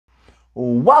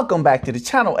Welcome back to the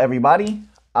channel, everybody.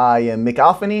 I am Mick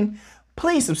Alphanin.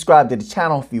 Please subscribe to the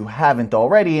channel if you haven't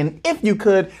already. And if you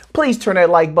could, please turn that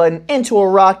like button into a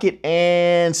rocket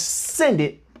and send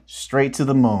it straight to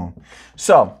the moon.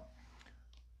 So,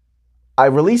 I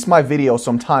released my video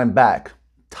some time back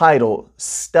titled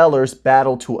Stellar's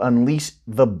Battle to Unleash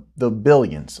the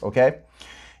Billions, okay?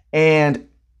 And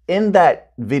in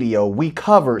that video, we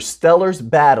covered Stellar's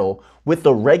battle with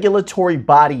the regulatory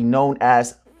body known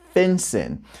as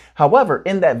FinCen. However,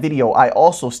 in that video, I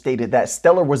also stated that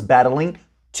Stellar was battling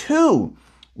two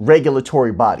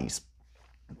regulatory bodies.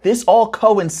 This all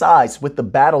coincides with the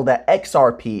battle that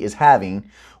XRP is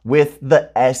having with the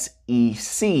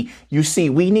SEC. You see,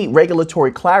 we need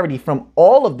regulatory clarity from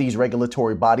all of these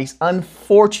regulatory bodies,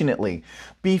 unfortunately,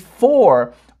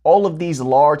 before all of these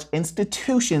large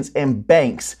institutions and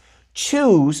banks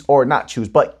choose, or not choose,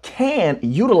 but can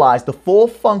utilize the full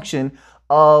function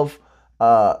of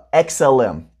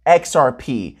XLM,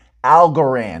 XRP,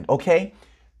 Algorand, okay?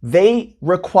 They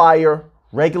require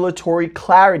regulatory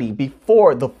clarity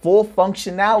before the full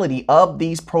functionality of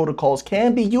these protocols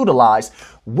can be utilized,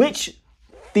 which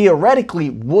theoretically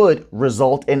would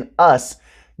result in us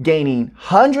gaining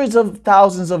hundreds of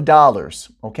thousands of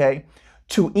dollars, okay,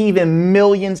 to even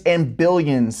millions and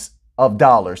billions of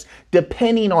dollars,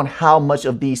 depending on how much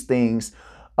of these things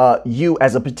you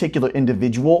as a particular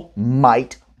individual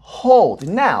might hold.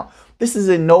 Now, this is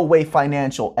in no way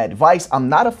financial advice. I'm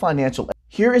not a financial.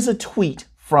 Here is a tweet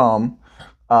from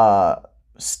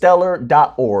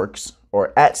stellar.org's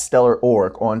or at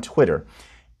stellar.org on Twitter.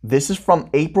 This is from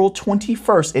April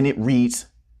 21st, and it reads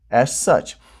as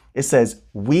such. It says,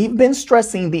 "We've been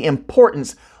stressing the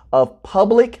importance of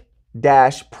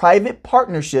public-private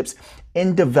partnerships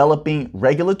in developing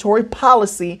regulatory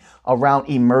policy around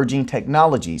emerging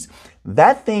technologies.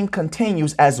 That theme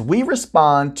continues as we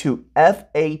respond to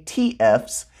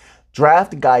FATF's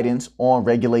draft guidance on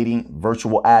regulating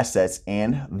virtual assets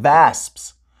and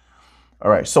VASPs."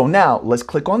 All right, so now let's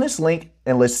click on this link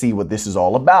and let's see what this is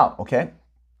all about, okay?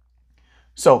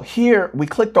 So here we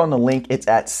clicked on the link. It's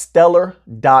at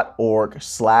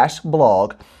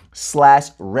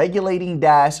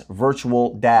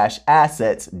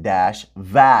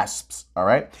stellar.org/regulating-virtual-assets-VASPs, all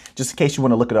right? Just in case you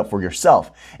want to look it up for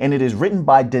yourself. And it is written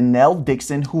by Danelle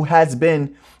Dixon, who has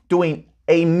been doing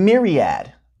a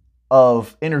myriad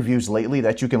of interviews lately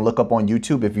that you can look up on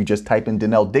YouTube if you just type in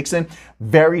Danelle Dixon.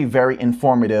 Very, very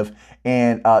informative.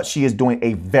 And she is doing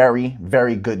a very,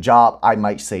 very good job, I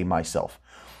might say myself.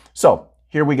 So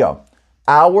here we go.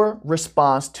 Our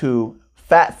response to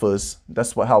FATF's,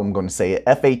 that's how I'm going to say it,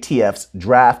 FATF's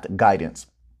draft guidance.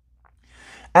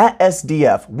 At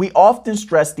SDF, we often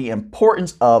stress the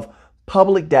importance of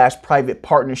public-private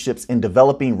partnerships in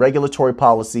developing regulatory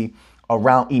policy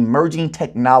around emerging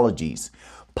technologies.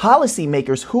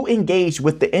 Policymakers who engage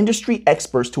with the industry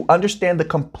experts to understand the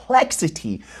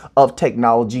complexity of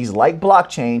technologies like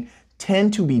blockchain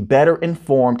tend to be better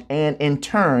informed and in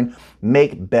turn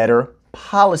make better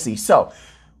policy. So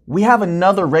we have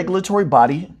another regulatory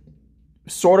body,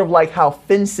 sort of like how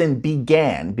FinCen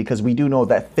began, because we do know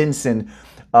that FinCen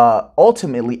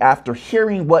ultimately, after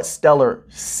hearing what Stellar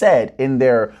said in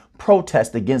their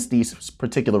protest against these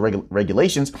particular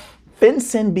regulations,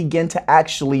 FinCen began to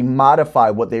actually modify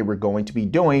what they were going to be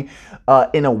doing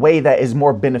in a way that is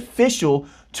more beneficial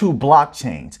to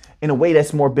blockchains, in a way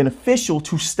that's more beneficial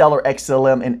to Stellar,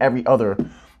 XLM, and every other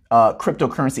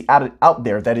cryptocurrency out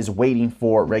there that is waiting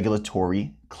for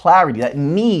regulatory clarity, that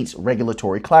needs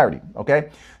regulatory clarity, okay?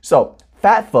 So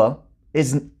FATF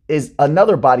is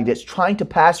another body that's trying to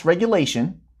pass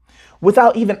regulation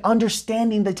without even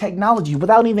understanding the technology,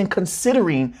 without even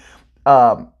considering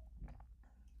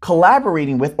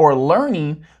collaborating with or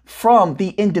learning from the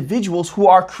individuals who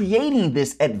are creating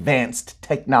this advanced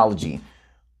technology.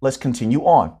 Let's continue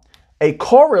on. A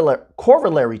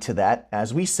corollary to that,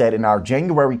 as we said in our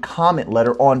January comment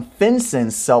letter on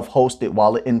FinCen's self-hosted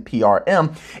wallet in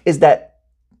PRM, is that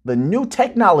the new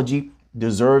technology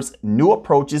deserves new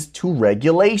approaches to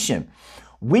regulation.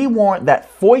 We warn that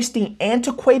foisting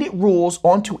antiquated rules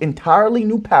onto entirely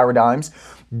new paradigms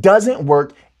doesn't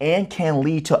work and can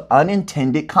lead to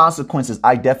unintended consequences.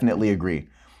 I definitely agree.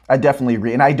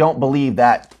 And I don't believe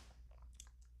that,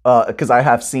 because I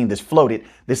have seen this floated,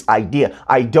 this idea.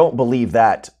 I don't believe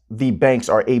that the banks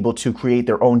are able to create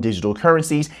their own digital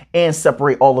currencies and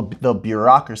separate all of the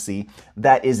bureaucracy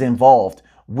that is involved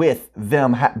with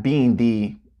them being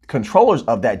the controllers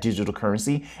of that digital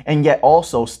currency, and yet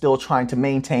also still trying to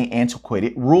maintain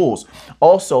antiquated rules.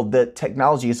 Also, the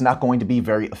technology is not going to be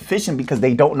very efficient because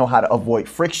they don't know how to avoid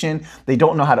friction. They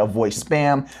don't know how to avoid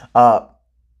spam.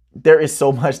 there is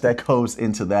so much that goes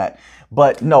into that.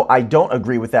 But no, I don't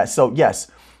agree with that. So yes,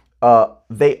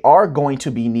 they are going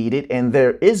to be needed, and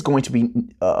there is going to be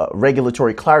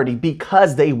regulatory clarity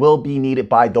because they will be needed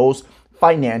by those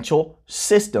financial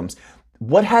systems.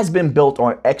 What has been built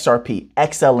on XRP,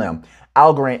 XLM,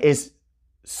 Algorand is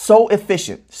so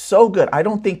efficient, so good. I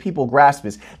don't think people grasp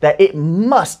this, that it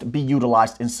must be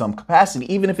utilized in some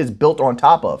capacity, even if it's built on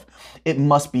top of. It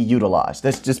must be utilized.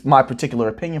 That's just my particular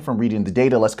opinion from reading the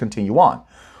data. Let's continue on.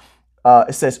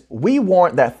 It says, we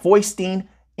warrant that foisting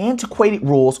antiquated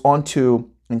rules onto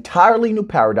entirely new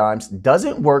paradigms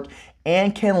doesn't work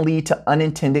and can lead to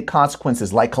unintended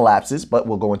consequences like collapses, but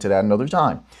we'll go into that another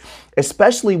time,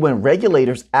 especially when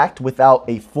regulators act without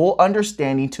a full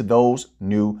understanding to those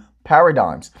new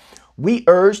paradigms. We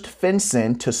urged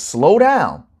FinCen to slow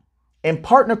down and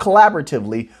partner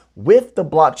collaboratively with the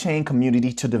blockchain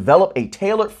community to develop a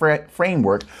tailored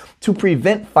framework to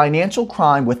prevent financial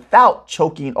crime without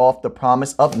choking off the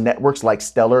promise of networks like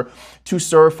Stellar to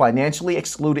serve financially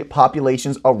excluded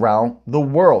populations around the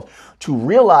world. To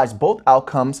realize both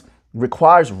outcomes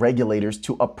requires regulators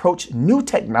to approach new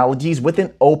technologies with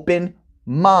an open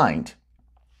mind.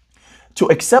 To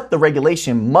accept the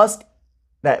regulation must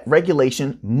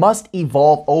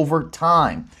evolve over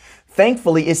time.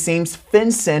 Thankfully, it seems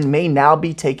FinCen may now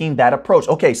be taking that approach.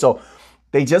 Okay, so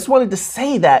they just wanted to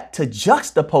say that to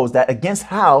juxtapose that against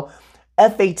how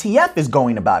FATF is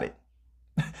going about it.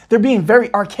 They're being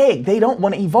very archaic. They don't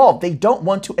want to evolve. They don't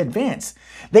want to advance.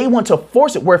 They want to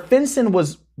force it where FinCen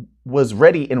was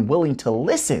ready and willing to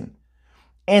listen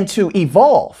and to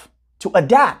evolve, to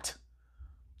adapt,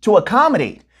 to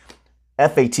accommodate.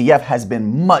 FATF has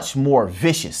been much more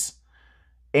vicious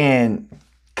and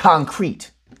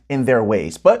concrete in their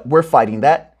ways, but we're fighting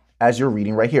that as you're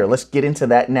reading right here. Let's get into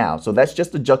that now. So that's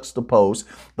just a juxtapose.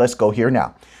 Let's go here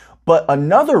now. But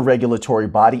another regulatory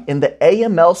body in the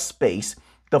AML space,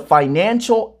 the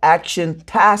Financial Action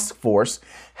Task Force,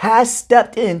 has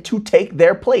stepped in to take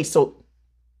their place. So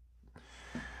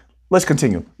let's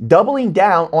continue. Doubling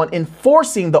down on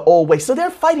enforcing the old way. So they're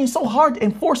fighting so hard to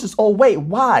enforce this old way.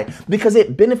 Why? Because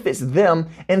it benefits them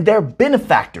and their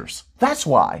benefactors. That's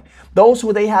why. Those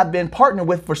who they have been partnered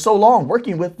with for so long,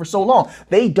 working with for so long,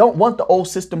 they don't want the old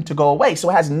system to go away. So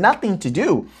it has nothing to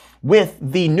do with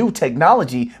the new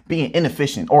technology being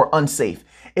inefficient or unsafe.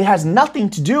 It has nothing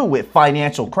to do with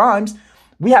financial crimes.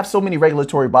 We have so many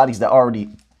regulatory bodies that already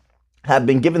have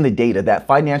been given the data that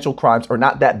financial crimes are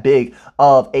not that big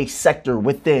of a sector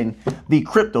within the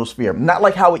crypto sphere. Not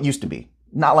like how it used to be.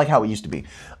 Not like how it used to be.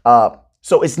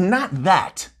 So it's not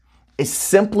that. It's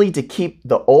simply to keep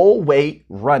the old way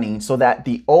running so that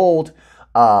the old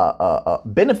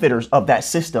benefiters of that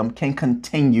system can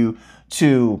continue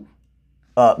to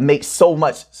make so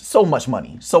much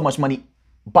money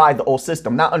by the old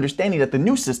system, not understanding that the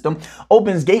new system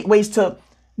opens gateways to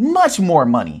much more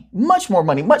money,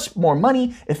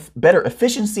 if better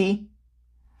efficiency,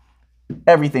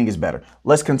 everything is better.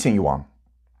 Let's continue on.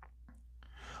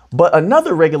 But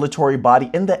another regulatory body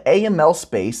in the AML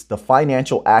space, the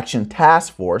Financial Action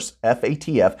Task Force,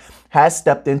 FATF, has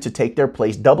stepped in to take their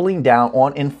place, doubling down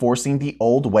on enforcing the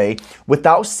old way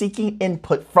without seeking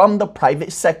input from the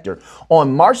private sector.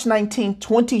 On March 19,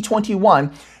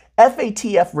 2021,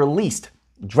 FATF released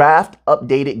draft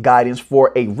updated guidance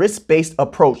for a risk-based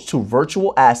approach to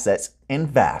virtual assets and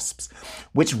VASPs,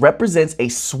 which represents a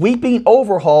sweeping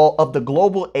overhaul of the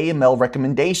global AML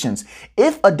recommendations.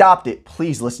 If adopted,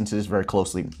 please listen to this very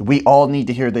closely. We all need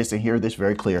to hear this and hear this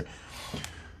very clear.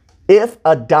 If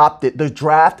adopted, the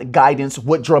draft guidance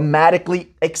would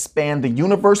dramatically expand the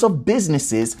universe of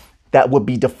businesses that would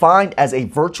be defined as a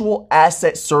virtual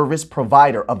asset service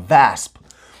provider, a VASP.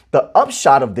 The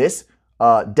upshot of this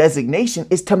designation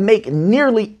is to make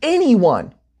nearly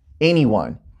anyone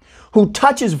who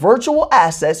touches virtual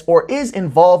assets or is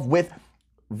involved with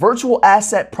virtual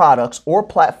asset products or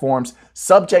platforms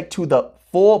subject to the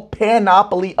full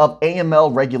panoply of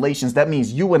AML regulations. That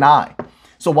means you and I.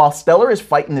 So while Stellar is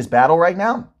fighting this battle right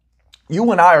now,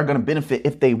 you and I are going to benefit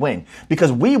if they win,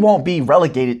 because we won't be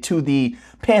relegated to the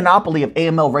panoply of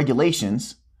AML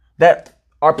regulations that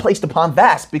are placed upon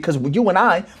VASP, because you and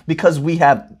I, because we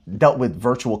have dealt with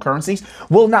virtual currencies,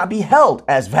 will not be held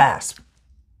as VASP.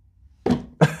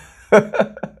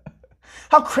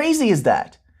 How crazy is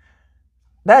that?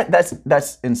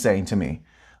 That's insane to me.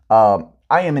 I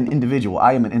am an individual.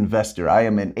 I am an investor. I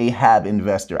am an AHAB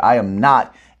investor. I am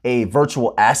not a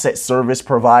virtual asset service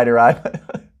provider.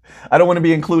 I don't want to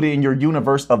be included in your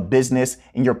universe of business,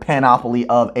 in your panoply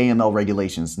of AML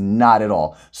regulations. Not at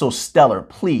all. So Stellar,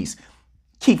 please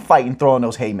keep fighting, throwing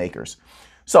those haymakers.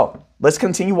 So let's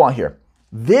continue on here.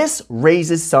 This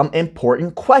raises some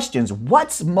important questions.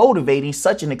 What's motivating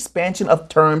such an expansion of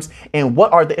terms, and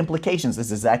what are the implications? This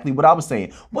is exactly what I was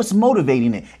saying. What's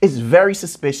motivating it? It's very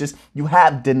suspicious. You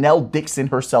have Danelle Dixon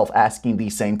herself asking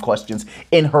these same questions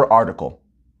in her article.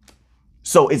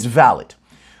 So it's valid.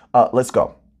 Let's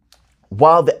go.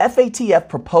 While the FATF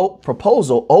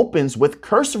proposal opens with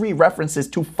cursory references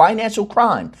to financial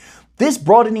crime, this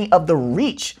broadening of the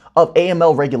reach of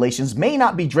AML regulations may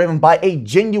not be driven by a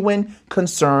genuine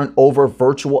concern over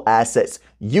virtual assets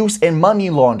use and money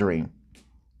laundering.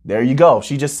 There you go.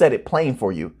 She just said it plain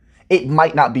for you. It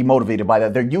might not be motivated by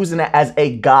that. They're using it as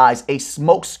a guise, a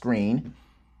smokescreen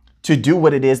to do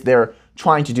what it is they're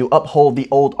trying to do, uphold the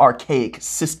old archaic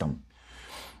system.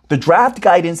 The draft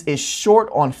guidance is short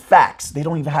on facts. They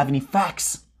don't even have any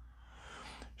facts.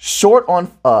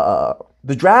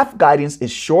 The draft guidance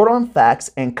is short on facts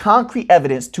and concrete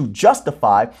evidence to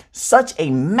justify such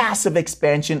a massive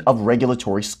expansion of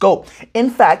regulatory scope. In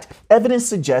fact, evidence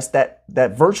suggests that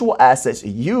virtual assets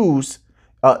use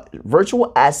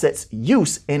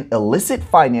in illicit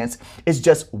finance is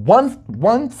just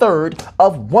one third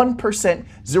of 1%,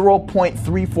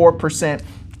 0.34%,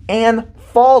 and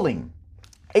falling.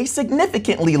 A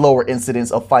significantly lower incidence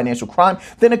of financial crime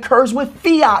than occurs with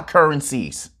fiat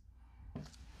currencies.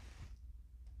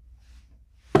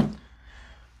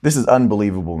 This is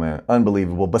unbelievable, man.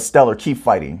 Unbelievable. But Stellar, keep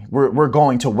fighting. We're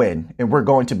going to win, and we're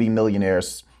going to be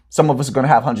millionaires. Some of us are going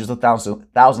to have hundreds of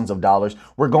thousands of dollars.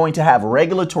 We're going to have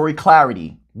regulatory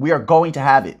clarity. We are going to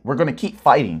have it. We're going to keep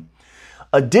fighting.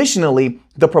 Additionally,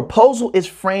 the proposal is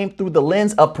framed through the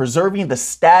lens of preserving the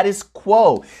status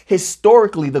quo.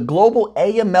 Historically, the global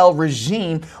AML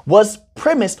regime was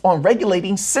premised on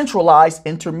regulating centralized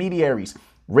intermediaries.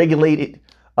 Regulating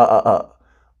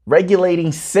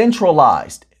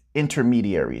centralized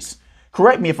intermediaries.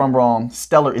 Correct me if I'm wrong.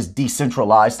 Stellar is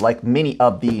decentralized, like many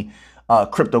of the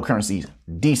cryptocurrencies,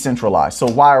 decentralized. So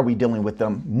why are we dealing with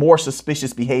them? More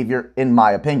suspicious behavior, in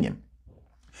my opinion.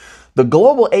 The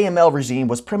global AML regime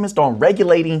was premised on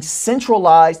regulating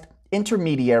centralized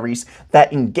intermediaries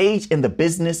that engage in the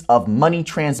business of money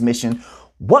transmission.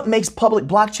 What makes public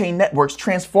blockchain networks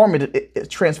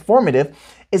transformative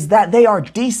is that they are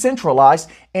decentralized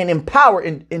and empower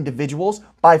individuals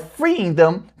by freeing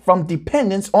them from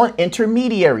dependence on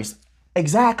intermediaries.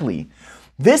 Exactly.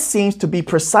 This seems to be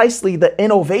precisely the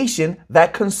innovation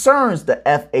that concerns the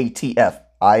FATF.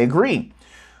 I agree.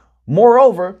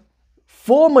 Moreover,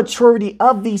 full maturity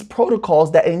of these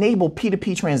protocols that enable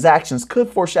P2P transactions could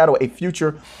foreshadow a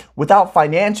future without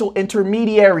financial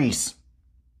intermediaries.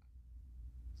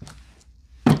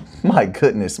 My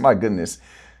goodness, my goodness.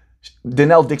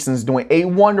 Danelle Dixon is doing a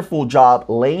wonderful job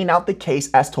laying out the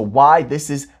case as to why this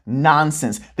is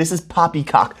nonsense. This is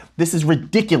poppycock. This is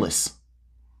ridiculous.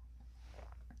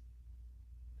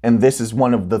 And this is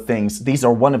one of the things, these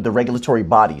are one of the regulatory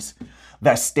bodies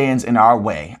that stands in our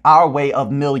way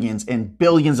of millions and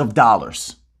billions of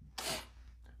dollars,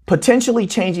 potentially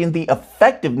changing the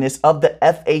effectiveness of the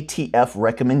FATF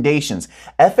recommendations.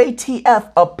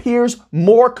 FATF appears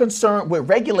more concerned with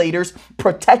regulators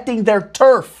protecting their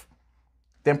turf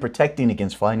than protecting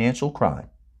against financial crime.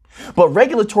 But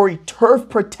regulatory turf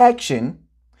protection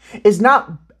is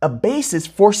not a basis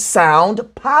for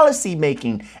sound policy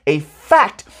making, a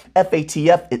fact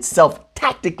FATF itself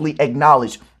tactically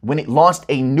acknowledged when it launched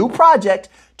a new project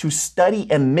to study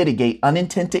and mitigate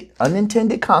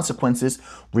unintended consequences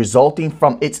resulting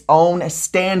from its own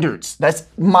standards. That's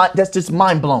just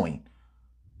mind-blowing.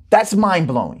 That's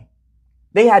mind-blowing.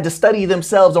 They had to study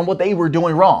themselves on what they were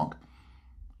doing wrong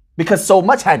because so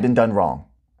much had been done wrong,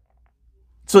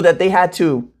 so that they had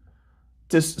to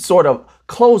sort of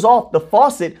close off the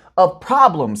faucet of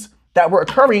problems that were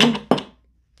occurring.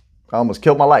 I almost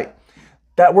killed my light.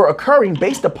 That were occurring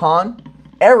based upon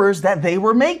errors that they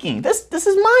were making. This is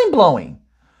mind-blowing.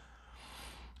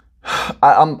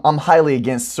 I'm highly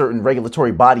against certain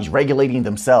regulatory bodies regulating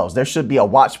themselves. There should be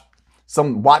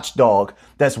some watchdog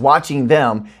that's watching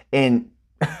them, and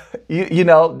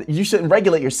you shouldn't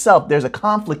regulate yourself. There's a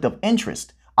conflict of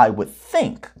interest, I would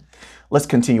think. Let's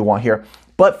continue on here.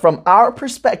 But from our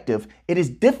perspective, it is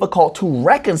difficult to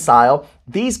reconcile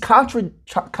these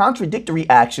contradictory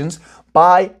actions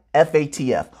by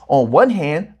FATF. On one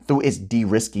hand, through its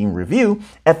de-risking review,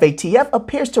 FATF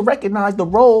appears to recognize the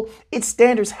role its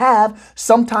standards have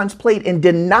sometimes played in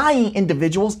denying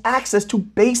individuals access to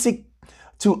basic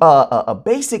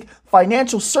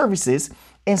financial services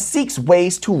and seeks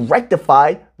ways to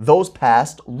rectify those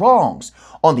past wrongs.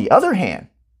 On the other hand,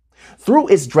 Through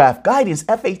its draft guidance,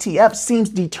 FATF seems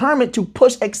determined to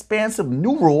push expansive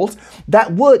new rules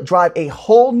that would drive a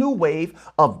whole new wave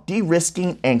of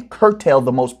de-risking and curtail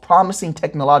the most promising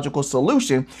technological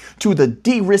solution to the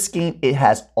de-risking it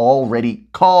has already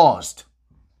caused.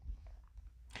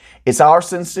 It's our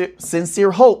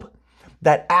sincere hope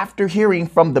that after hearing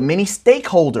from the many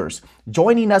stakeholders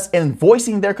joining us and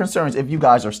voicing their concerns, if you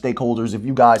guys are stakeholders, if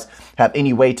you guys have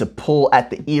any way to pull at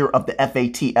the ear of the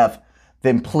FATF,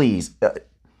 then please,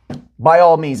 by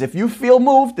all means, if you feel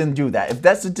moved, then do that. If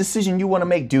that's a decision you want to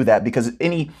make, do that, because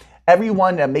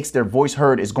everyone that makes their voice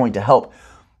heard is going to help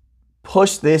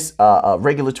push this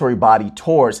regulatory body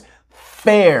towards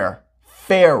fair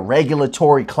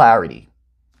regulatory clarity.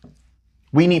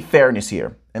 We need fairness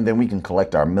here, and then we can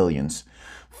collect our millions.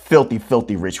 Filthy,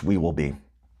 filthy rich we will be.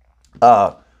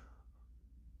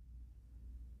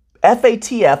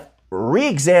 FATF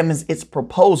re-examines its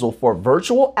proposal for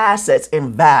virtual assets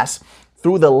and VAS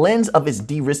through the lens of its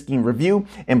de-risking review,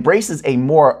 embraces a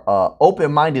more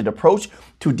open-minded approach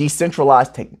to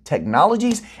decentralized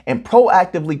technologies, and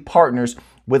proactively partners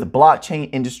with blockchain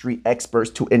industry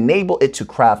experts to enable it to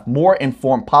craft more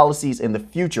informed policies in the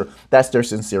future. That's their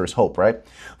sincerest hope, right?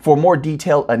 For more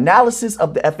detailed analysis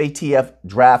of the FATF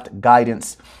draft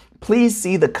guidance, please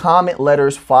see the comment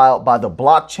letters filed by the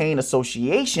Blockchain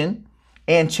Association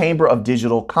and Chamber of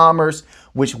Digital Commerce,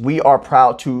 which we are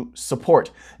proud to support.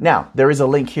 Now, there is a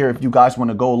link here if you guys want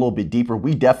to go a little bit deeper.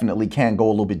 We definitely can go a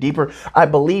little bit deeper. I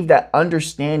believe that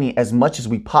understanding as much as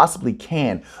we possibly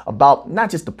can about not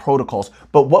just the protocols,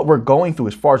 but what we're going through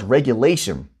as far as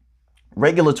regulation,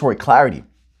 regulatory clarity,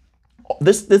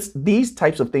 these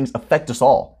types of things affect us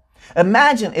all.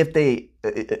 Imagine if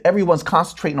everyone's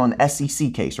concentrating on the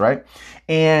SEC case, right?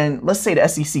 And let's say the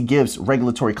SEC gives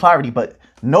regulatory clarity, but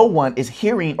no one is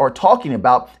hearing or talking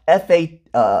about the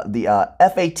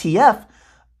FATF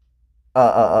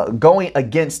going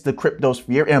against the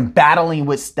cryptosphere and battling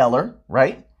with Stellar,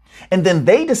 right? And then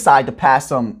they decide to pass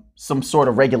some sort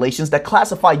of regulations that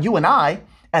classify you and I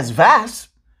as VAS.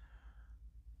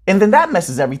 And then that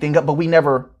messes everything up, but we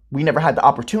never had the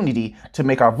opportunity to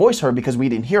make our voice heard because we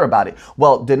didn't hear about it.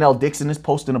 Well, Donnell Dixon is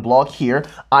posting a blog here.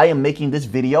 I am making this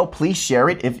video. Please share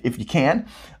it if you can,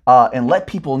 and let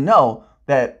people know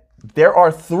that there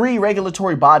are 3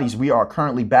 regulatory bodies we are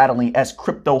currently battling as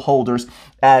crypto holders,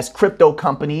 as crypto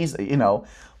companies,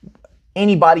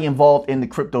 anybody involved in the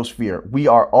crypto sphere. We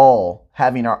are all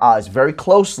having our eyes very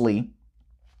closely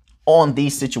on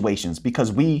these situations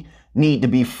because we need to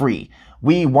be free.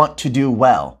 We want to do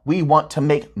well. We want to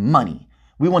make money.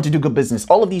 We want to do good business.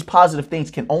 All of these positive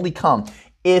things can only come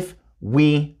if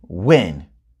we win.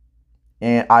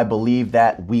 And I believe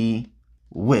that we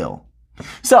will.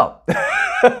 So,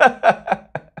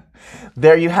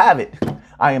 there you have it.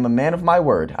 I am a man of my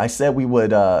word. I said we would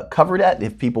cover that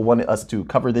if people wanted us to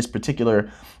cover this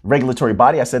particular regulatory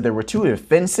body. I said there were 2.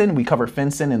 FinCen. We covered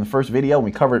FinCen in the first video.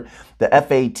 We covered the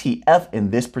FATF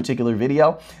in this particular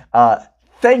video.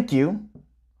 Thank you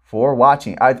for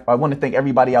watching. I want to thank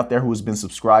everybody out there who has been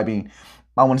subscribing.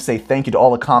 I want to say thank you to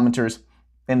all the commenters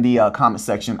in the comment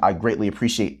section. I greatly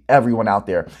appreciate everyone out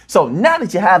there. So now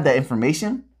that you have that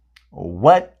information,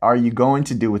 what are you going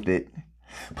to do with it?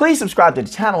 Please subscribe to the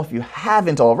channel if you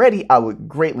haven't already. I would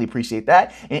greatly appreciate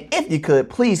that. And if you could,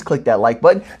 please click that like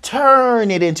button,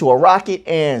 turn it into a rocket,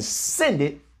 and send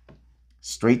it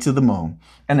straight to the moon.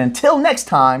 And until next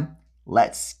time,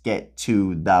 let's get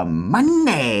to the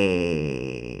money.